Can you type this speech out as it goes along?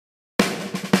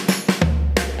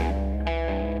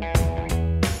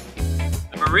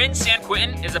Marin San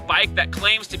Quentin is a bike that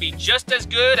claims to be just as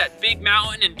good at big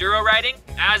mountain enduro riding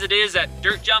as it is at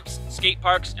dirt jumps, skate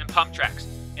parks, and pump tracks.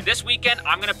 And this weekend,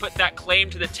 I'm gonna put that claim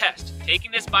to the test,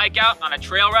 taking this bike out on a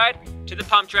trail ride, to the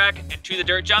pump track, and to the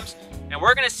dirt jumps. And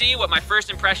we're gonna see what my first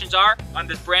impressions are on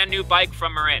this brand new bike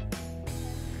from Marin.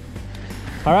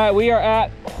 All right, we are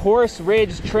at Horse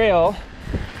Ridge Trail,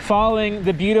 following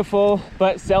the beautiful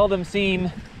but seldom seen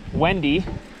Wendy.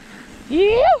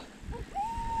 Yeah!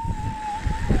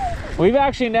 We've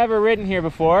actually never ridden here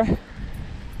before.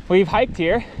 We've hiked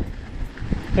here.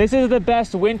 This is the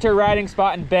best winter riding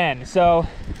spot in Bend, so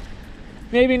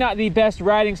maybe not the best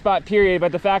riding spot period,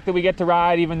 but the fact that we get to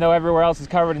ride even though everywhere else is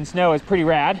covered in snow is pretty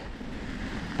rad.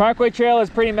 Parkway Trail is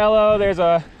pretty mellow. There's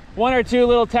one or two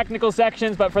little technical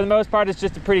sections, but for the most part it's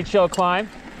just a pretty chill climb.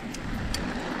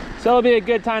 So it'll be a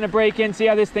good time to break in, see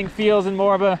how this thing feels in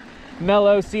more of a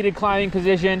mellow seated climbing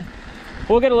position.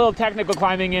 We'll get a little technical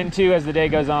climbing in too as the day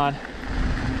goes on.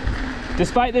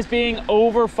 Despite this being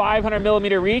over 500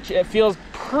 millimeter reach, it feels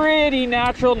pretty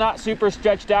natural, not super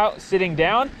stretched out sitting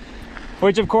down,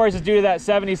 which of course is due to that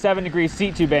 77-degree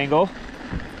seat tube angle.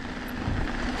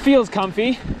 Feels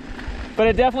comfy, but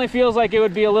it definitely feels like it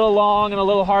would be a little long and a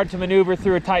little hard to maneuver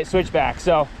through a tight switchback.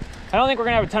 So I don't think we're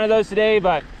gonna have a ton of those today,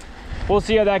 but we'll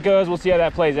see how that goes. We'll see how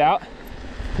that plays out.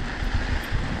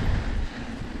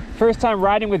 First time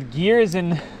riding with gears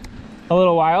in a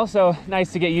little while, so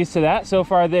nice to get used to that. So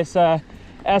far this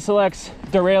SLX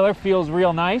derailleur feels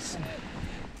real nice.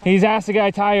 These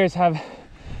Assegai tires have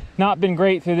not been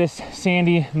great through this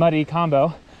sandy, muddy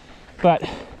combo, but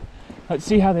let's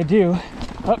see how they do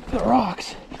up the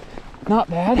rocks. Not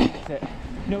bad.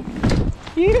 Nope.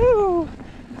 Yoo!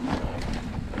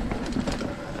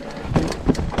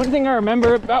 One thing I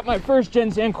remember about my first gen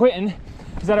San Quentin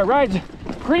is that it rides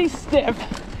pretty stiff,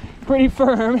 pretty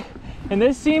firm, and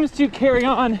this seems to carry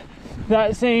on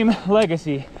that same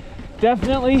legacy.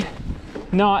 Definitely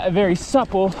not a very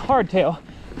supple hardtail,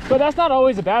 but that's not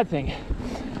always a bad thing.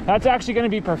 That's actually going to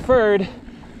be preferred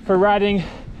for riding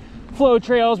flow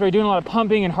trails where you're doing a lot of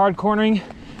pumping and hard cornering.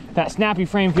 That snappy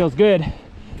frame feels good,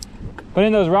 but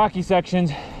in those rocky sections,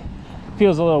 it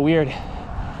feels a little weird.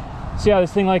 See how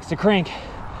this thing likes to crank.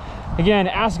 Again,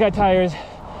 Assegai tires,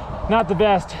 not the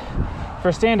best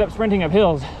for stand-up sprinting up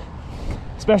hills,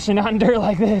 especially not in dirt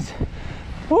like this.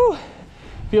 Woo!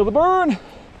 Feel the burn.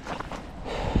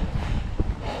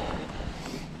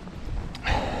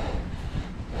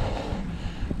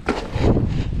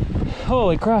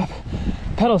 Holy crap.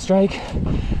 Pedal strike,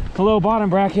 a low bottom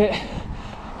bracket,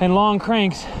 and long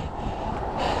cranks.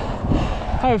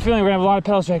 I have a feeling we're gonna have a lot of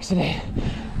pedal strikes today.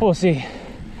 We'll see.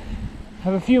 I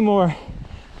have a few more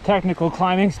technical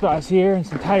climbing spots here and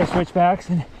some tighter switchbacks,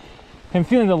 and I'm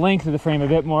feeling the length of the frame a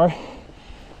bit more.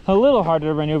 A little harder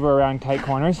to maneuver around tight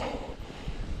corners.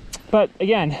 But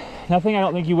again, nothing I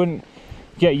don't think you wouldn't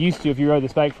get used to if you rode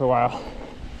this bike for a while.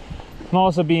 I'm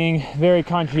also being very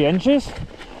conscientious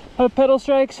of pedal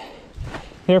strikes.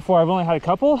 Therefore, I've only had a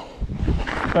couple.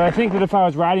 But I think that if I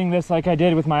was riding this like I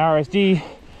did with my RSD,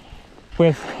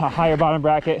 with a higher bottom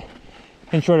bracket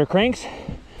and shorter cranks,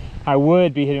 I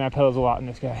would be hitting my pedals a lot in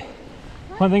this guy.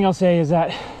 One thing I'll say is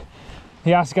that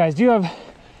the Assegais do have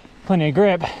plenty of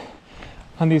grip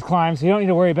on these climbs, so you don't need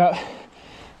to worry about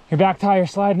your back tire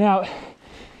sliding out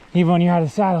even when you're out of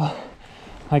the saddle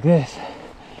like this.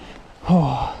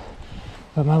 Oh,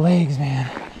 but my legs, man.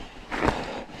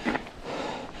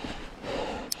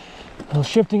 A little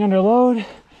shifting under load,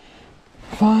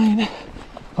 fine.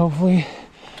 Hopefully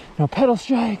no pedal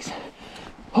strikes.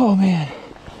 Oh man.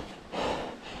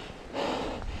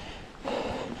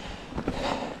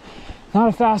 Not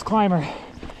a fast climber.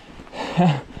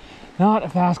 Not a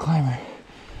fast climber.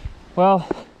 Well,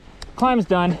 climb's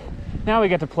done. Now we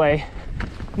get to play.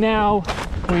 Now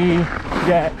we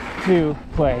get to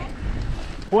play.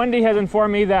 Wendy has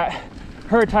informed me that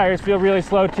her tires feel really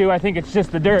slow too. I think it's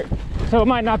just the dirt. So it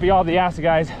might not be all the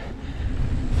Assegai's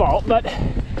fault, but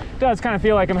it does kind of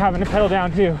feel like I'm having to pedal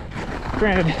down too.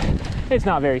 Granted, it's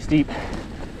not very steep.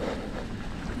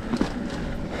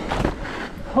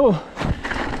 Oh,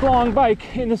 long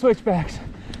bike in the switchbacks.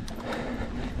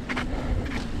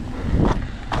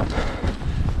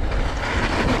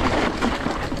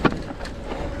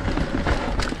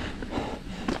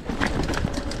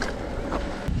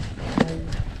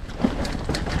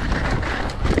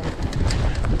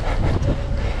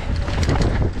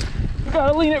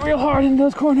 Gotta lean it real hard in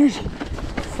those corners.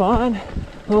 Fun. A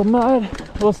little mud,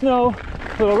 a little snow,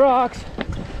 little rocks.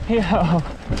 Yeah,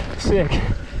 sick.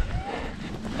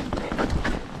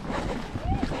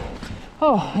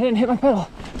 Oh, I didn't hit my pedal.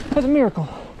 That's a miracle.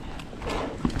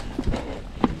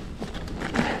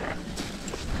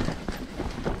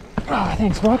 Oh,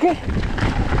 thanks, Bucket.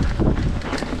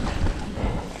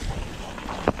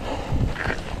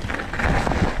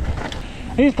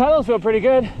 These pedals feel pretty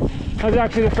good. That was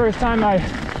actually the first time I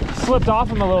slipped off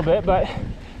them a little bit, but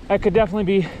that could definitely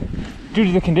be due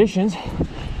to the conditions.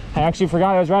 I actually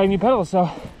forgot I was riding new pedals, so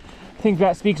I think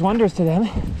that speaks wonders to them.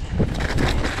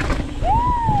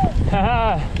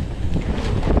 Haha.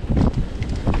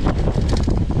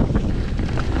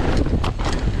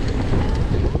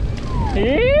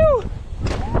 Ew!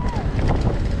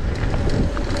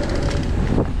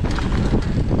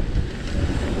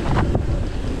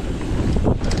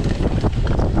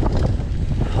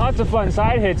 Lots of fun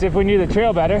side hits if we knew the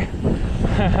trail better.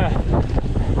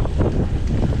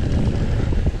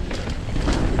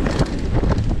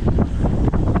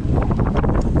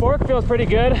 Fork feels pretty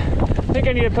good. I think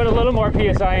I need to put a little more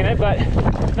PSI in it, but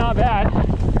not bad.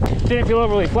 Didn't feel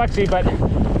overly flexy, but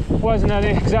wasn't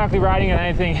exactly riding on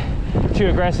anything too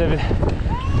aggressive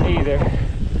either.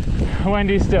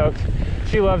 Wendy's stoked.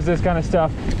 She loves this kind of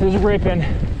stuff. Just ripping.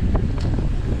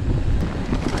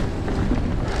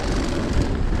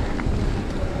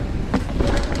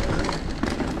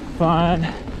 Fun.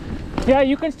 Yeah,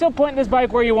 you can still point this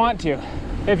bike where you want to.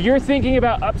 If you're thinking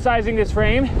about upsizing this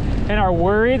frame and are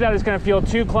worried that it's going to feel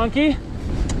too clunky,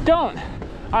 don't.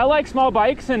 I like small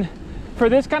bikes, and for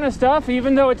this kind of stuff,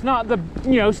 even though it's not the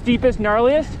steepest,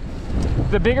 gnarliest,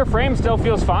 the bigger frame still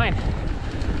feels fine.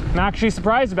 I'm actually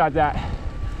surprised about that.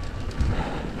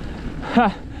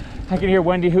 Huh. I can hear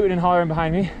Wendy hooting and hollering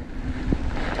behind me.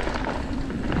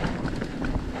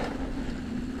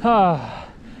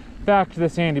 Back to the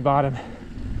sandy bottom.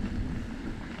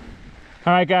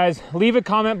 All right, guys, leave a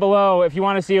comment below if you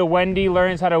want to see a Wendy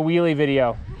learns how to wheelie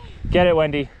video. Get it,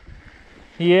 Wendy?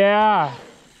 Yeah.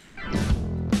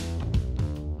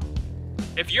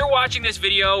 If you're watching this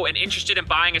video and interested in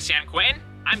buying a San Quentin,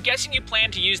 I'm guessing you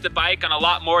plan to use the bike on a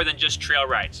lot more than just trail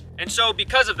rides. And so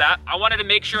because of that, I wanted to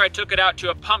make sure I took it out to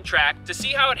a pump track to see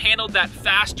how it handled that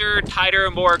faster,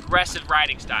 tighter, more aggressive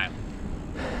riding style.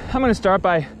 I'm gonna start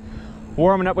by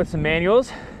warming up with some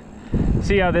manuals.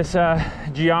 See how this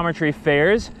geometry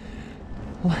fares.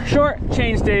 Short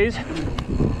chain stays,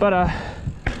 but a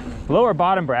lower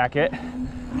bottom bracket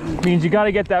means you got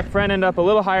to get that front end up a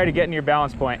little higher to get in your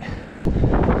balance point.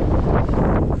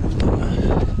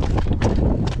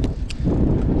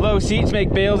 Low seats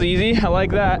make bales easy. I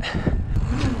like that.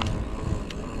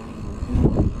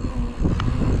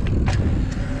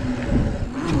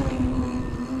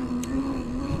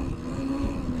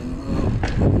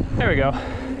 There we go.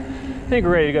 I think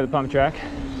we're ready to go to the pump track.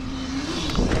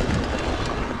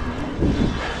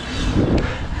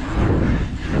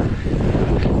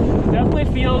 Definitely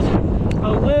feels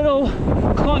a little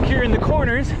clunkier in the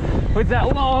corners with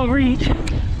that long reach,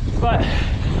 but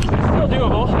still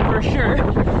doable for sure.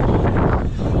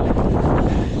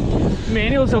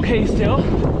 Manual's okay still.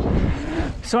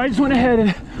 So I just went ahead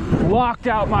and locked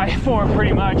out my form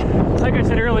pretty much. Like I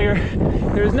said earlier,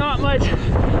 there's not much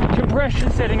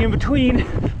compression setting in between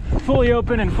fully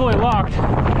open and fully locked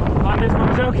on this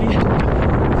Mozoki.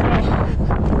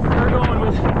 So we're going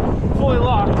with fully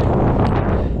locked.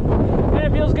 And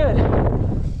it feels good.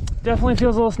 Definitely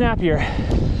feels a little snappier.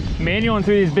 Manualing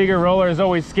through these bigger rollers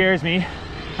always scares me.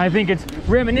 I think it's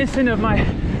reminiscent of my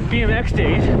BMX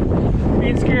days.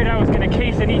 Being scared I was gonna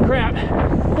case and eat crap.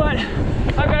 But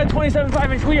I've got a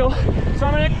 27.5-inch wheel, so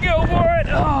I'm gonna go for it.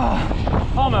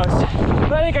 Oh, almost.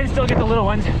 But I think I can still get the little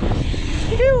ones.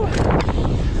 Phew.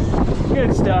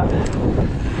 Good stuff.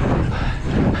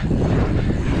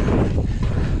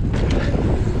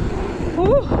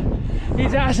 Woo.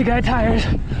 These Assegai tires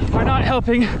are not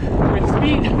helping with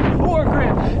speed or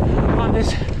grip on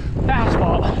this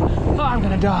asphalt. Oh, I'm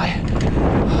gonna die.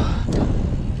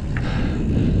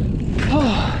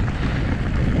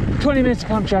 20 minutes of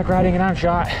pump track riding and I'm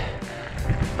shot.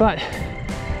 But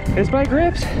this bike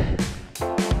rips.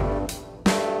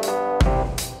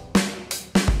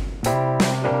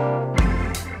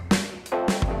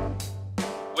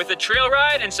 With a trail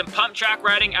ride and some pump track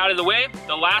riding out of the way,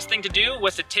 the last thing to do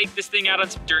was to take this thing out on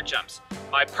some dirt jumps.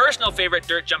 My personal favorite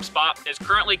dirt jump spot is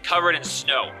currently covered in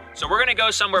snow, so we're gonna go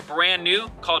somewhere brand new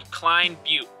called Klein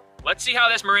Butte. Let's see how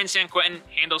this Marin San Quentin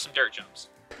handles some dirt jumps.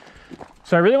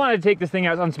 So I really wanted to take this thing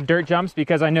out on some dirt jumps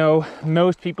because I know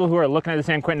most people who are looking at the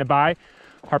San Quentin to buy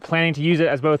are planning to use it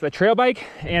as both a trail bike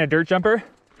and a dirt jumper.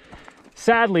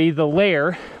 Sadly, the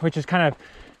layer, which is kind of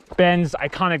Ben's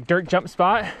iconic dirt jump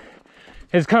spot,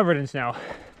 is covered in snow.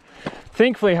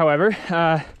 Thankfully, however,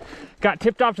 got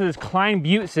tipped off to this Klein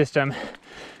Butte system.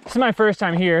 This is my first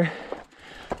time here.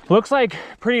 Looks like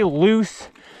pretty loose,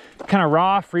 kind of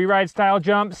raw free ride style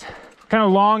jumps. Kind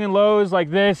of long and lows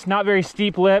like this, not very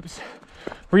steep lips,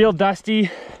 real dusty.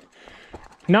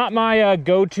 Not my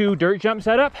go-to dirt jump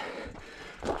setup,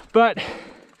 but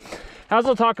as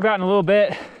I'll talk about in a little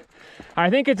bit, I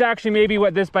think it's actually maybe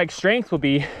what this bike's strength will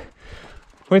be.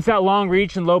 With that long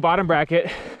reach and low bottom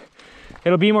bracket,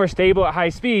 it'll be more stable at high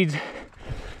speeds,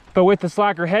 but with the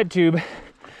slacker head tube,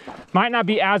 might not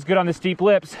be as good on the steep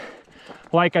lips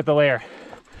like at the layer.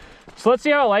 So let's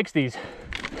see how it likes these.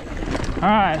 All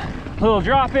right, little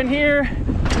drop in here,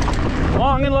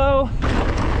 long and low.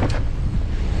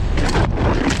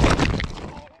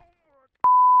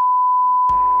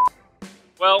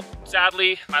 Well,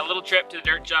 sadly, my little trip to the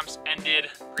dirt jumps ended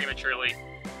prematurely.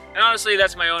 And honestly,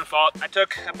 that's my own fault. I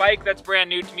took a bike that's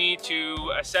brand new to me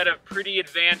to a set of pretty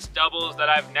advanced doubles that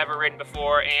I've never ridden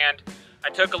before, and I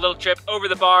took a little trip over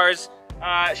the bars.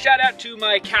 Shout out to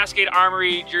my Cascade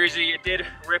Armory jersey. It did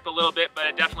rip a little bit, but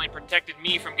it definitely protected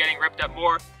me from getting ripped up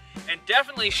more. And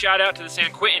definitely shout out to the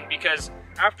San Quentin, because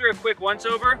after a quick once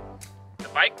over, the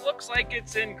bike looks like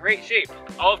it's in great shape.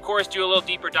 I'll of course do a little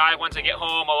deeper dive once I get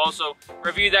home. I'll also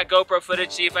review that GoPro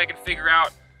footage, see if I can figure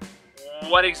out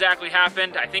what exactly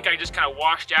happened. I think I just kind of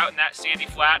washed out in that sandy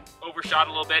flat, overshot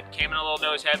a little bit, came in a little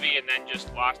nose heavy, and then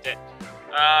just lost it.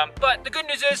 But the good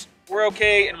news is we're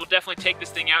okay, and we'll definitely take this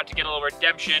thing out to get a little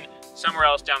redemption somewhere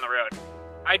else down the road.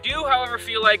 I do, however,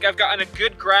 feel like I've gotten a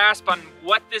good grasp on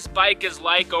what this bike is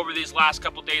like over these last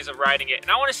couple days of riding it,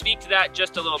 and I want to speak to that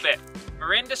just a little bit.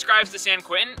 Marin describes the San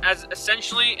Quentin as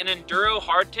essentially an enduro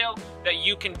hardtail that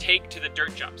you can take to the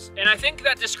dirt jumps. And I think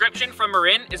that description from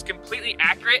Marin is completely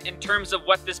accurate in terms of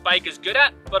what this bike is good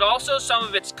at, but also some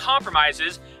of its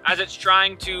compromises as it's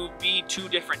trying to be two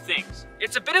different things.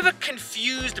 It's a bit of a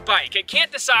confused bike. It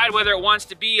can't decide whether it wants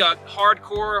to be a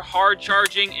hardcore,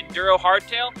 hard-charging enduro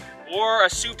hardtail or a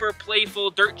super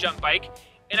playful dirt jump bike.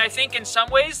 And I think in some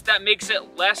ways that makes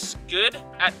it less good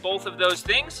at both of those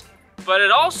things. But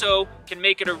it also can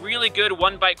make it a really good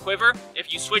one bike quiver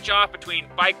if you switch off between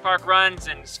bike park runs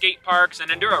and skate parks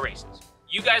and enduro races.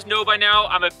 You guys know by now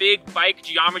I'm a big bike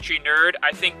geometry nerd.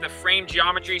 I think the frame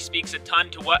geometry speaks a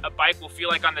ton to what a bike will feel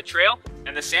like on the trail,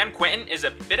 and the San Quentin is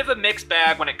a bit of a mixed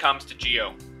bag when it comes to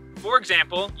geo. For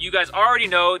example, you guys already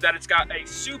know that it's got a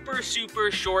super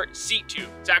short seat tube.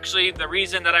 It's actually the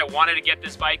reason that I wanted to get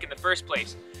this bike in the first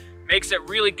place. Makes it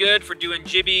really good for doing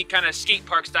jibby kind of skate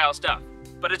park style stuff.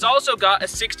 But it's also got a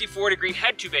 64-degree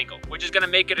head tube angle, which is gonna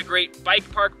make it a great bike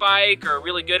park bike or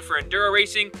really good for enduro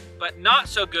racing, but not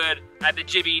so good at the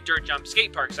jibby dirt jump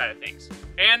skate park side of things.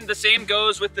 And the same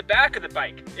goes with the back of the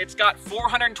bike. It's got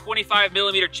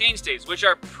 425mm chainstays, which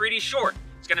are pretty short.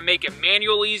 It's gonna make it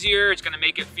manual easier, it's gonna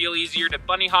make it feel easier to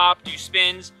bunny hop, do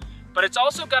spins, but it's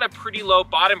also got a pretty low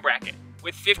bottom bracket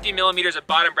with 50mm of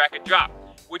bottom bracket drop,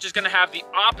 which is gonna have the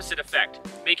opposite effect,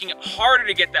 making it harder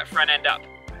to get that front end up.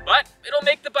 But it'll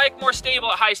make the bike more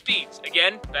stable at high speeds.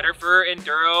 Again, better for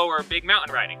enduro or big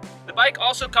mountain riding. The bike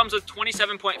also comes with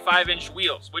 27.5-inch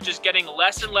wheels, which is getting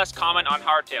less and less common on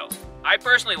hardtails. I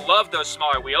personally love those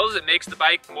smaller wheels. It makes the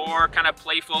bike more kind of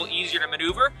playful, easier to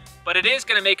maneuver, but it is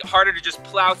gonna make it harder to just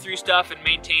plow through stuff and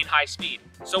maintain high speed.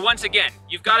 So once again,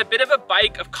 you've got a bit of a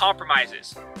bike of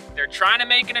compromises. They're trying to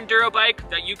make an enduro bike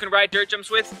that you can ride dirt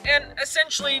jumps with, and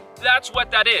essentially that's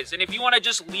what that is. And if you wanna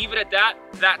just leave it at that,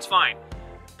 that's fine.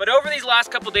 But over these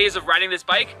last couple days of riding this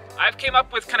bike, I've came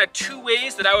up with kind of two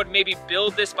ways that I would maybe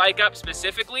build this bike up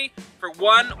specifically for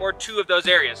one or two of those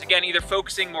areas. Again, either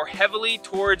focusing more heavily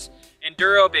towards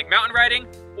enduro big mountain riding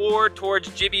or towards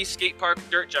jibby skate park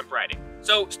dirt jump riding.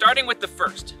 So starting with the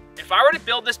first, if I were to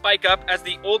build this bike up as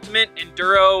the ultimate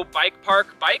enduro bike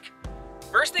park bike,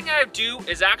 first thing I would do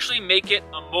is actually make it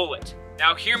a mullet.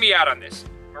 Now hear me out on this.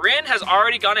 Marin has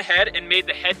already gone ahead and made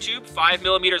the head tube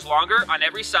 5mm longer on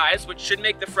every size, which should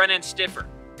make the front end stiffer.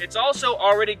 It's also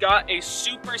already got a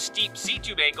super steep seat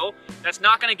tube angle that's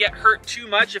not gonna get hurt too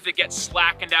much if it gets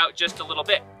slackened out just a little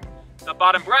bit. The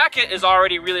bottom bracket is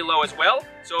already really low as well,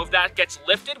 so if that gets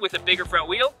lifted with a bigger front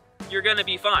wheel, you're gonna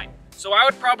be fine. So I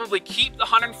would probably keep the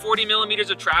 140mm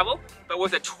of travel, but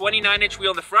with a 29-inch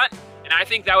wheel in the front, and I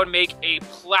think that would make a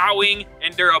plowing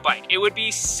enduro bike. It would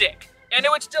be sick. And it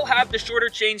would still have the shorter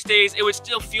chainstays, it would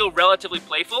still feel relatively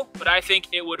playful, but I think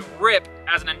it would rip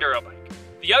as an enduro bike.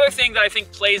 The other thing that I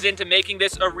think plays into making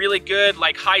this a really good,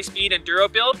 like high-speed enduro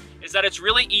build is that it's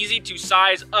really easy to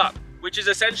size up, which is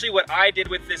essentially what I did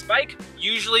with this bike.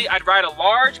 Usually I'd ride a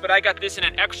large, but I got this in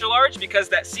an extra large because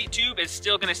that seat tube is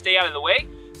still gonna stay out of the way.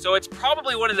 So it's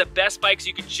probably one of the best bikes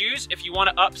you can choose if you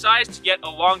wanna upsize to get a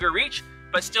longer reach,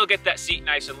 but still get that seat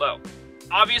nice and low.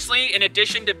 Obviously, in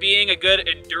addition to being a good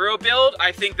enduro build,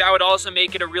 I think that would also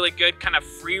make it a really good kind of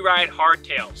free ride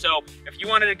hardtail. So if you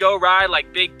wanted to go ride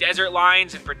like big desert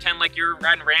lines and pretend like you're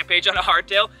riding Rampage on a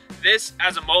hardtail, this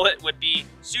as a mullet would be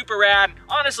super rad.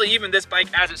 Honestly, even this bike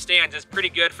as it stands is pretty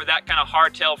good for that kind of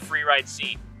hardtail free ride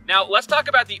scene. Now let's talk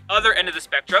about the other end of the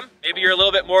spectrum. Maybe you're a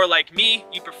little bit more like me.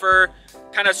 You prefer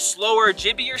kind of slower,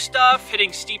 jibbier stuff,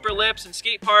 hitting steeper lips in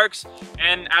skate parks,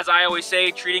 and as I always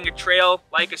say, treating a trail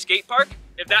like a skate park.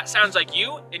 If that sounds like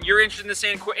you and you're interested in the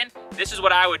San Quentin, this is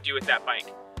what I would do with that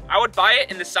bike. I would buy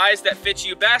it in the size that fits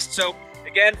you best. So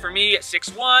again, for me at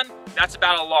 6'1", that's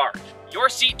about a large. Your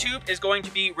seat tube is going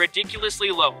to be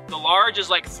ridiculously low. The large is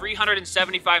like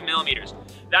 375 millimeters.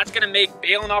 That's gonna make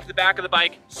bailing off the back of the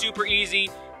bike super easy,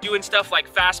 doing stuff like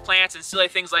fast plants and silly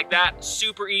things like that,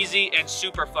 super easy and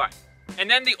super fun. And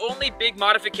then the only big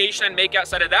modification I'd make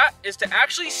outside of that is to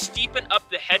actually steepen up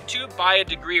the head tube by a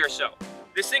degree or so.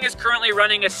 This thing is currently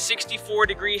running a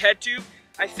 64-degree head tube.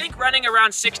 I think running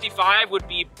around 65 would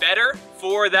be better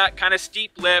for that kind of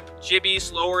steep lip, jibby,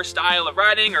 slower style of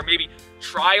riding, or maybe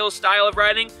trial style of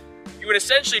riding. You would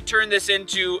essentially turn this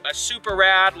into a super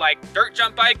rad like dirt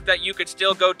jump bike that you could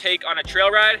still go take on a trail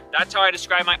ride. That's how I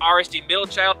describe my RSD middle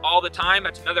child all the time.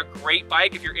 That's another great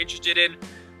bike if you're interested in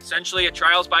essentially a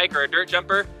trials bike or a dirt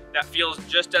jumper that feels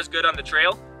just as good on the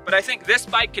trail. But I think this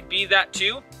bike could be that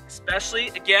too, especially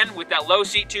again with that low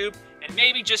seat tube and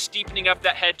maybe just steepening up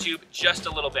that head tube just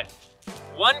a little bit.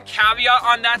 One caveat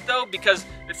on that though, because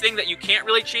the thing that you can't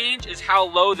really change is how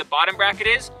low the bottom bracket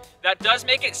is. That does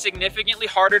make it significantly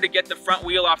harder to get the front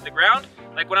wheel off the ground.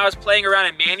 Like when I was playing around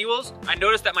in manuals, I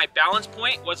noticed that my balance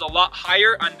point was a lot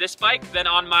higher on this bike than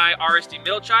on my RSD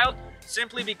middle child,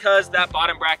 simply because that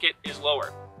bottom bracket is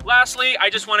lower. Lastly,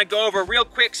 I just want to go over real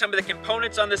quick some of the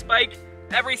components on this bike.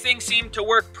 Everything seemed to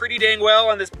work pretty dang well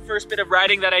on this first bit of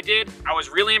riding that I did. I was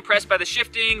really impressed by the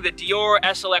shifting. The Dior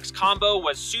SLX combo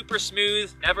was super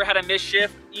smooth, never had a miss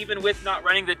shift, even with not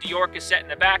running the Dior cassette in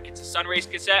the back. It's a Sunrace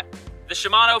cassette. The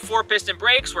Shimano 4-piston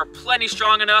brakes were plenty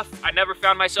strong enough. I never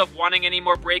found myself wanting any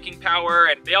more braking power,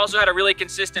 and they also had a really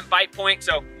consistent bite point,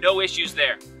 so no issues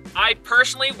there. I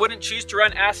personally wouldn't choose to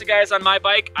run Assegai on my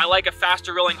bike. I like a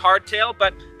faster rolling hardtail,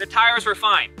 but the tires were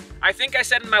fine. I think I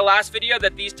said in my last video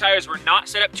that these tires were not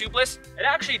set up tubeless. It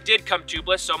actually did come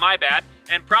tubeless, so my bad.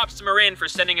 And props to Marin for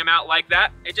sending them out like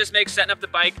that. It just makes setting up the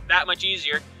bike that much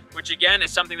easier, which again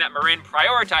is something that Marin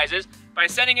prioritizes by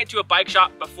sending it to a bike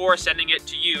shop before sending it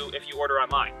to you if you order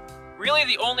online. Really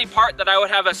the only part that I would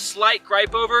have a slight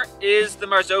gripe over is the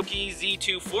Marzocchi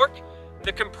Z2 fork.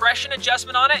 The compression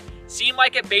adjustment on it seemed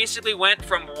like it basically went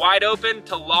from wide open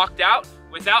to locked out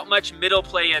without much middle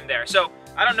play in there. So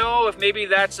I don't know if maybe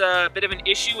that's a bit of an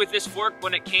issue with this fork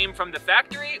when it came from the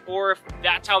factory, or if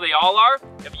that's how they all are.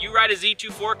 If you ride a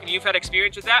Z2 fork and you've had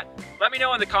experience with that, let me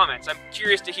know in the comments. I'm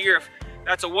curious to hear if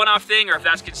that's a one-off thing or if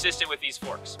that's consistent with these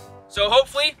forks. So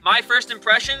hopefully my first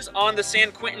impressions on the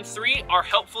San Quentin 3 are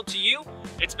helpful to you.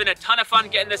 It's been a ton of fun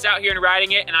getting this out here and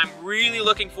riding it, and I'm really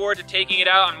looking forward to taking it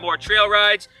out on more trail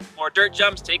rides, more dirt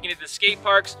jumps, taking it to the skate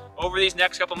parks over these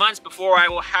next couple months before I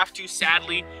will have to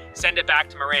sadly send it back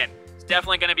to Marin. It's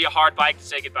definitely gonna be a hard bike to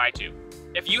say goodbye to.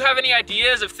 If you have any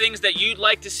ideas of things that you'd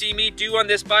like to see me do on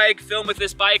this bike, film with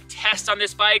this bike, test on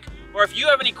this bike, or if you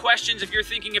have any questions if you're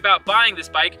thinking about buying this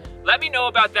bike, let me know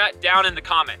about that down in the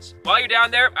comments. While you're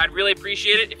down there, I'd really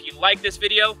appreciate it if you like this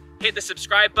video, hit the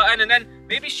subscribe button, and then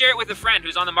maybe share it with a friend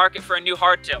who's on the market for a new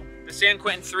hardtail. The San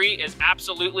Quentin 3 is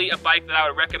absolutely a bike that I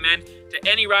would recommend to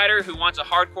any rider who wants a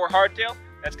hardcore hardtail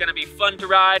that's gonna be fun to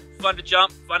ride, fun to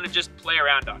jump, fun to just play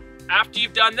around on. After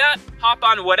you've done that, hop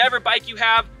on whatever bike you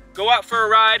have, go out for a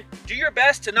ride, do your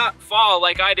best to not fall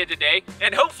like I did today,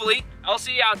 and hopefully I'll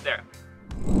see you out there.